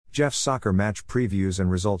Jeff's soccer match previews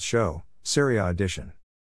and results show, Serie A edition.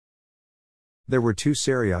 There were 2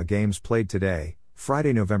 Serie A games played today,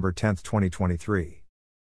 Friday, November 10, 2023.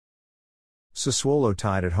 Sassuolo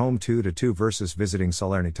tied at home 2-2 versus visiting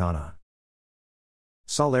Salernitana.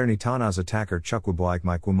 Salernitana's attacker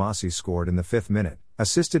Chukwubuike Kumasi scored in the 5th minute,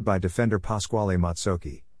 assisted by defender Pasquale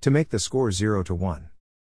Mazzocchi, to make the score 0-1.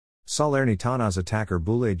 Salernitana's attacker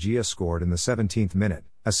Boulaye Dia scored in the 17th minute,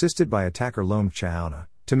 assisted by attacker Lome Chaona,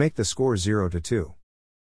 to make the score 0-2.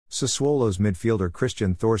 Sassuolo's midfielder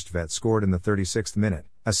Christian Thorstvedt scored in the 36th minute,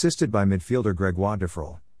 assisted by midfielder Grégoire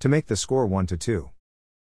Defrel, to make the score 1-2.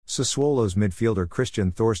 Sassuolo's midfielder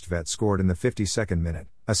Christian Thorstvedt scored in the 52nd minute,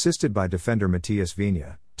 assisted by defender Matías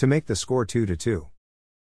Viña, to make the score 2-2.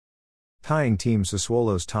 Tying team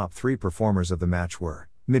Sassuolo's top 3 performers of the match were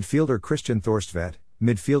midfielder Christian Thorstvedt,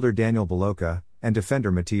 midfielder Daniel Baloca, and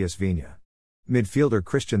defender Matías Viña. Midfielder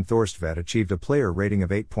Christian Thorstvedt achieved a player rating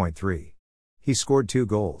of 8.3. He scored 2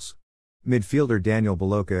 goals. Midfielder Daniel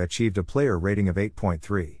Baloca achieved a player rating of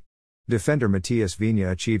 8.3. Defender Matías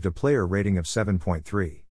Viña achieved a player rating of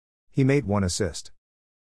 7.3. He made 1 assist.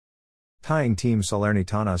 Tying team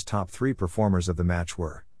Salernitana's top 3 performers of the match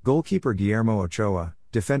were goalkeeper Guillermo Ochoa,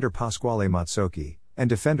 defender Pasquale Mazzocchi, and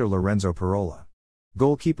defender Lorenzo Parola.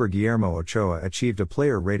 Goalkeeper Guillermo Ochoa achieved a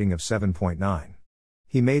player rating of 7.9.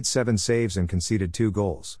 He made 7 saves and conceded 2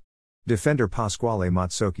 goals. Defender Pasquale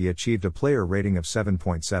Mazzocchi achieved a player rating of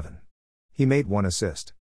 7.7. He made 1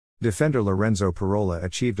 assist. Defender Lorenzo Parola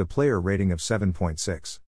achieved a player rating of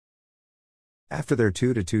 7.6. After their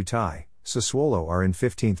 2-2 tie, Sassuolo are in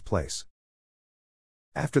 15th place.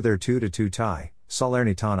 After their 2-2 tie,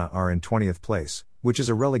 Salernitana are in 20th place, which is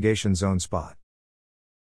a relegation zone spot.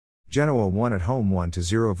 Genoa won at home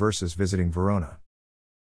 1-0 versus visiting Verona.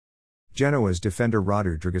 Genoa's defender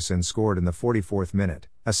Radu Dragusin scored in the 44th minute,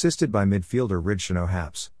 assisted by midfielder Ridshino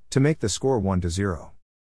Haps, to make the score 1-0.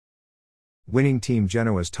 Winning team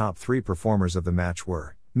Genoa's top 3 performers of the match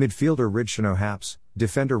were midfielder Ridshino Haps,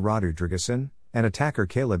 defender Radu Dragusin, and attacker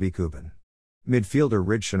Caleb Ikuban. Midfielder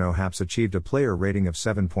Ridshino Haps achieved a player rating of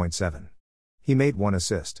 7.7. He made 1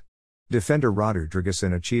 assist. Defender Radu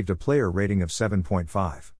Dragusin achieved a player rating of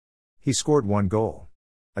 7.5. He scored 1 goal.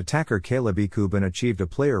 Attacker Caleb Ikuban achieved a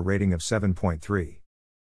player rating of 7.3.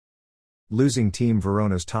 Losing team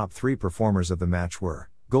Verona's top 3 performers of the match were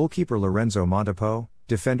goalkeeper Lorenzo Montepo,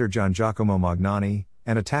 defender Giangiacomo Magnani,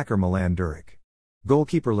 and attacker Milan Duric.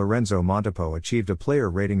 Goalkeeper Lorenzo Montepo achieved a player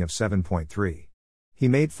rating of 7.3. He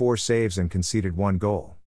made 4 saves and conceded 1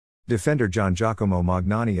 goal. Defender Giangiacomo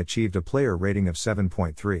Magnani achieved a player rating of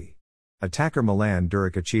 7.3. Attacker Milan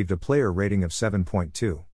Duric achieved a player rating of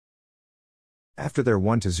 7.2. After their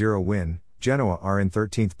 1-0 win, Genoa are in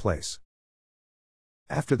 13th place.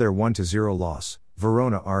 After their 1-0 loss,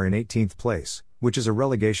 Verona are in 18th place, which is a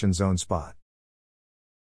relegation zone spot.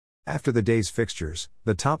 After the day's fixtures,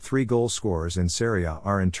 the top 3 goal scorers in Serie A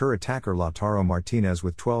are Inter attacker Lautaro Martinez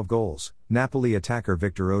with 12 goals, Napoli attacker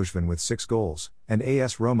Victor Osimhen with 6 goals, and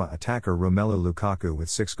AS Roma attacker Romelu Lukaku with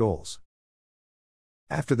 6 goals.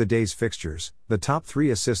 After the day's fixtures, the top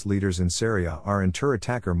 3 assist leaders in Serie A are Inter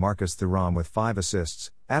attacker Marcus Thuram with 5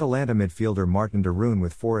 assists, Atalanta midfielder Martin de Roon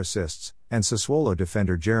with 4 assists, and Sassuolo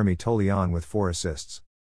defender Jeremy Tolian with 4 assists.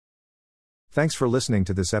 Thanks for listening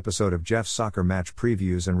to this episode of Jeff's Soccer Match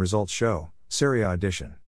Previews and Results Show, Serie A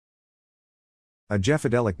edition. A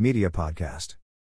Jeffadelic Media podcast.